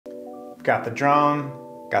Got the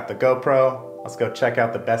drone, got the GoPro. Let's go check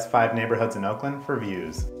out the best 5 neighborhoods in Oakland for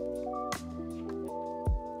views.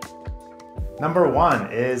 Number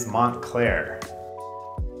 1 is Montclair.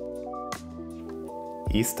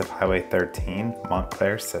 East of Highway 13,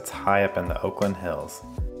 Montclair sits high up in the Oakland Hills.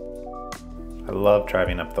 I love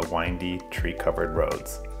driving up the windy, tree-covered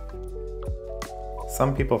roads.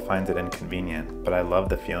 Some people find it inconvenient, but I love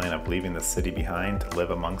the feeling of leaving the city behind to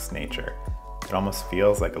live amongst nature. It almost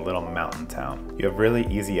feels like a little mountain town. You have really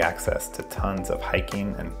easy access to tons of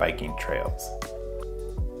hiking and biking trails.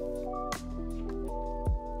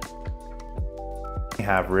 You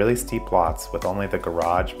have really steep lots with only the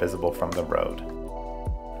garage visible from the road.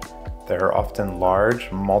 There are often large,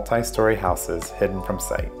 multi-story houses hidden from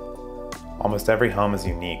sight. Almost every home is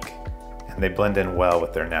unique, and they blend in well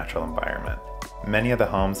with their natural environment. Many of the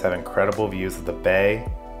homes have incredible views of the Bay,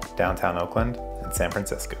 downtown Oakland, and San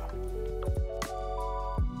Francisco.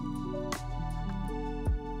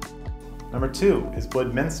 Number 2 is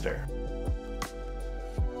Woodminster.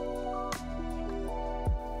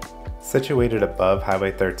 Situated above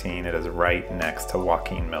Highway 13, it is right next to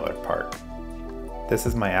Joaquin Miller Park. This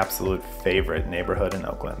is my absolute favorite neighborhood in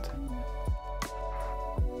Oakland.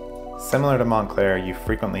 Similar to Montclair, you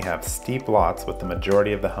frequently have steep lots with the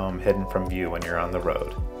majority of the home hidden from view when you're on the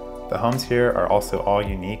road. The homes here are also all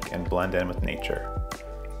unique and blend in with nature.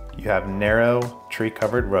 You have narrow,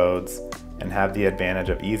 tree-covered roads and have the advantage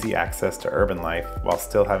of easy access to urban life while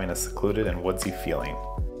still having a secluded and woodsy feeling.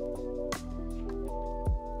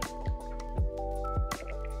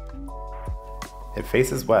 It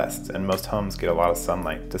faces west, and most homes get a lot of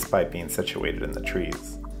sunlight despite being situated in the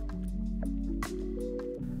trees.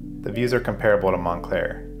 The views are comparable to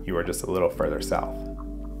Montclair. You are just a little further south.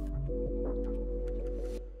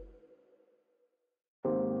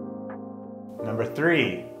 Number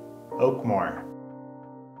 3, Oakmore.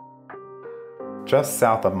 Just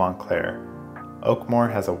south of Montclair, Oakmore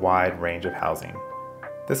has a wide range of housing.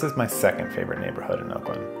 This is my second favorite neighborhood in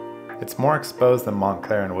Oakland. It's more exposed than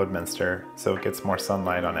Montclair and Woodminster, so it gets more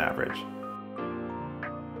sunlight on average.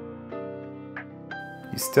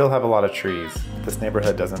 You still have a lot of trees, but this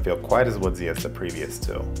neighborhood doesn't feel quite as woodsy as the previous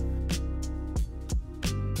two.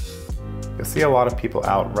 You'll see a lot of people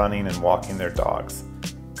out running and walking their dogs.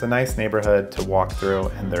 It's a nice neighborhood to walk through,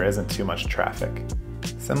 and there isn't too much traffic.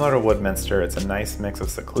 Similar to Woodminster, it's a nice mix of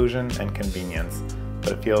seclusion and convenience,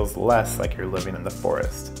 but it feels less like you're living in the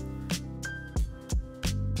forest.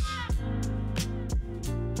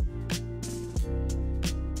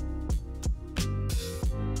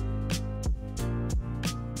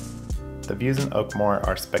 The views in Oakmore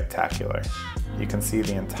are spectacular. You can see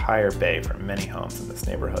the entire bay from many homes in this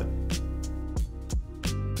neighborhood.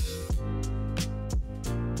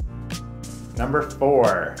 Number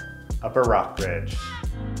 4, Upper Rockridge.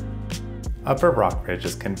 Upper Rockridge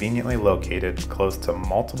is conveniently located close to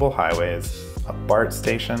multiple highways, a BART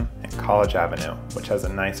station, and College Avenue, which has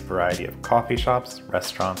a nice variety of coffee shops,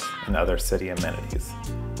 restaurants, and other city amenities.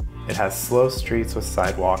 It has slow streets with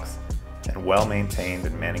sidewalks and well-maintained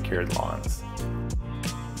and manicured lawns.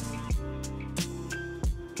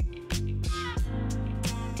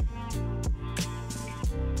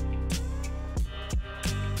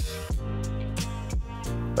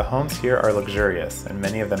 The homes here are luxurious, and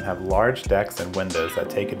many of them have large decks and windows that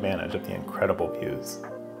take advantage of the incredible views.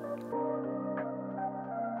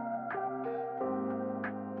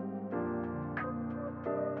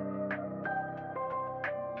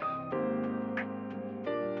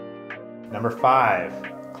 Number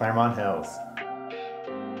 5, Claremont Hills.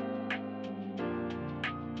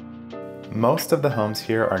 Most of the homes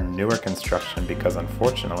here are newer construction because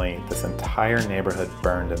unfortunately this entire neighborhood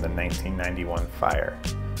burned in the 1991 fire.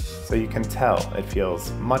 So you can tell it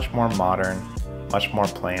feels much more modern, much more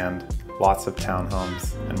planned, lots of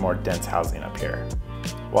townhomes, and more dense housing up here.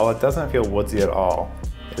 While it doesn't feel woodsy at all,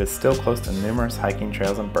 it is still close to numerous hiking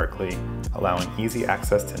trails in Berkeley, allowing easy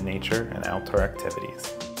access to nature and outdoor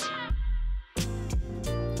activities.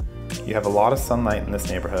 You have a lot of sunlight in this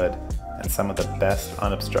neighborhood and some of the best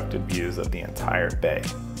unobstructed views of the entire bay.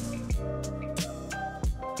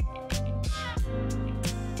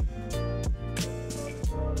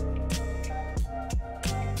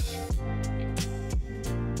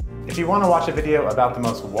 If you want to watch a video about the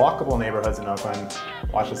most walkable neighborhoods in Oakland,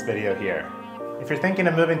 watch this video here. If you're thinking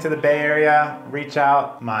of moving to the Bay Area, reach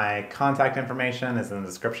out. My contact information is in the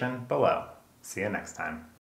description below. See you next time.